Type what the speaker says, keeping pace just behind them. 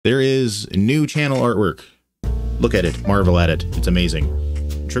There is new channel artwork. Look at it, marvel at it. It's amazing.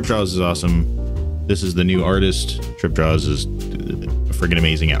 TripDraws is awesome. This is the new artist. TripDraws is friggin'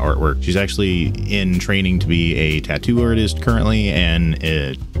 amazing at artwork. She's actually in training to be a tattoo artist currently, and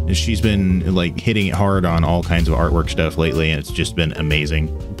she's been like hitting it hard on all kinds of artwork stuff lately, and it's just been amazing.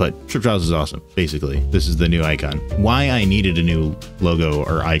 But TripDraws is awesome, basically. This is the new icon. Why I needed a new logo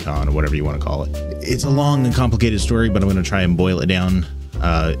or icon or whatever you want to call it. It's a long and complicated story, but I'm going to try and boil it down.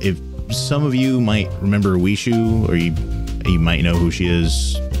 If some of you might remember Wishu, or you might know who she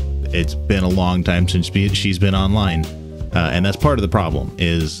is, it's been a long time since she's been online. And that's part of the problem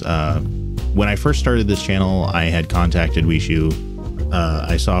is when I first started this channel, I had contacted Wishu.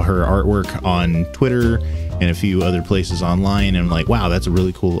 I saw her artwork on Twitter and a few other places online, and I'm like, wow, that's a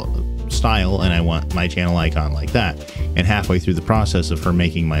really cool style, and I want my channel icon like that. And halfway through the process of her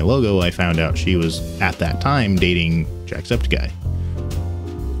making my logo, I found out she was at that time dating Jacksepticeye.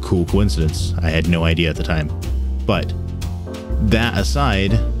 Cool coincidence. I had no idea at the time. But that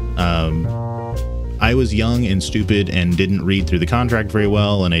aside, I was young and stupid and didn't read through the contract very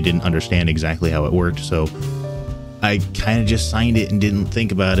well, and I didn't understand exactly how it worked, so I kind of just signed it and didn't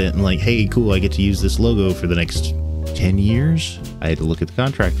think about it, and like, hey, cool, I get to use this logo for the next 10 years? I had to look at the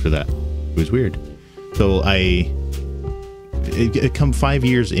contract for that. It was weird. So come 5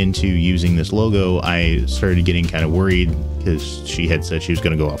 years into using this logo, I started getting kind of worried because she had said she was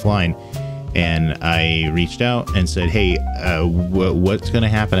going to go offline. And I reached out and said, hey, what's going to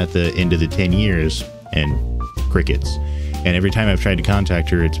happen at the end of the 10 years? And crickets. And every time I've tried to contact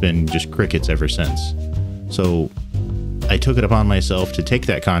her, it's been just crickets ever since. So I took it upon myself to take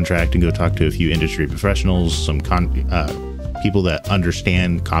that contract and go talk to a few industry professionals, some people that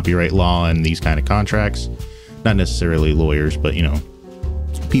understand copyright law and these kind of contracts. Not necessarily lawyers, but, you know,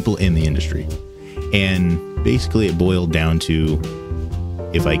 people in the industry. And basically it boiled down to,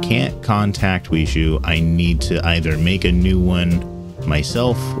 if I can't contact Wishu, I need to either make a new one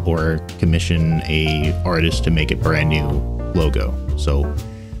myself or commission a artist to make a brand new logo. So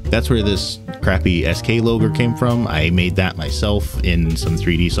that's where this crappy SK logo came from. I made that myself in some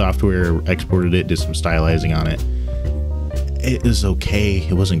 3D software, exported it, did some stylizing on it. It was okay.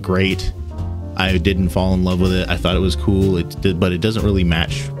 It wasn't great. I didn't fall in love with it. I thought it was cool, but it doesn't really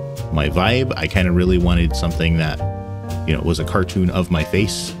match my vibe. I kind of really wanted something that, you know, was a cartoon of my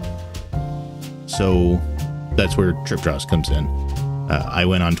face. So that's where TripDraws comes in. I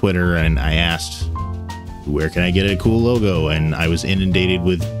went on Twitter and I asked, where can I get a cool logo? And I was inundated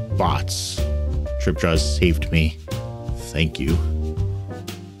with bots. TripDraws saved me. Thank you.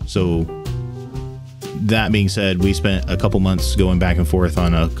 So that being said, we spent a couple months going back and forth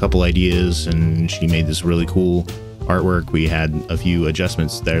on a couple ideas, and she made this really cool artwork. We had a few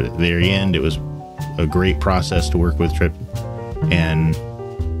adjustments there at the very end. It was a great process to work with Trip, and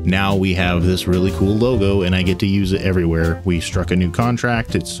now we have this really cool logo and I get to use it everywhere. We struck a new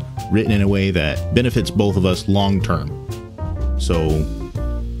contract. It's written in a way that benefits both of us long term. So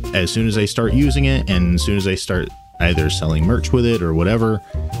as soon as I start using it, and as soon as I start either selling merch with it or whatever,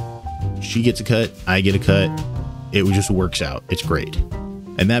 she gets a cut, I get a cut. It just works out. It's great.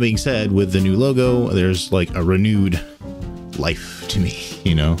 And that being said, with the new logo, there's like a renewed life to me,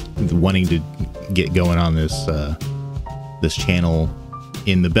 you know, wanting to get going on this this channel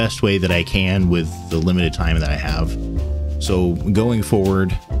in the best way that I can with the limited time that I have. So going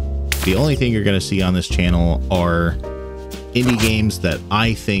forward, the only thing you're going to see on this channel are indie games that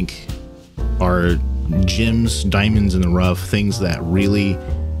I think are gems, diamonds in the rough, things that really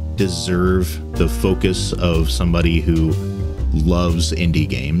deserve the focus of somebody who loves indie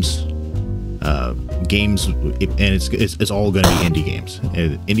games. Games, and it's all going to be indie games.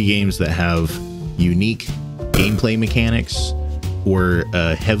 Indie games that have unique gameplay mechanics or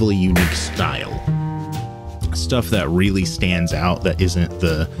a heavily unique style. Stuff that really stands out, that isn't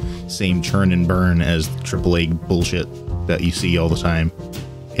the same churn and burn as AAA bullshit that you see all the time,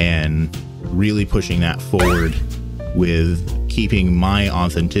 and really pushing that forward with keeping my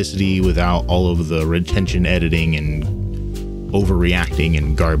authenticity without all of the retention editing and overreacting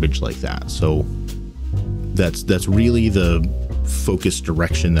and garbage like that. So that's really the focus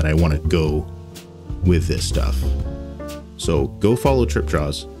direction that I want to go with this stuff. So go follow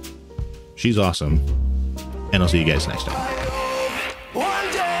TripDraws. She's awesome. And I'll see you guys next time.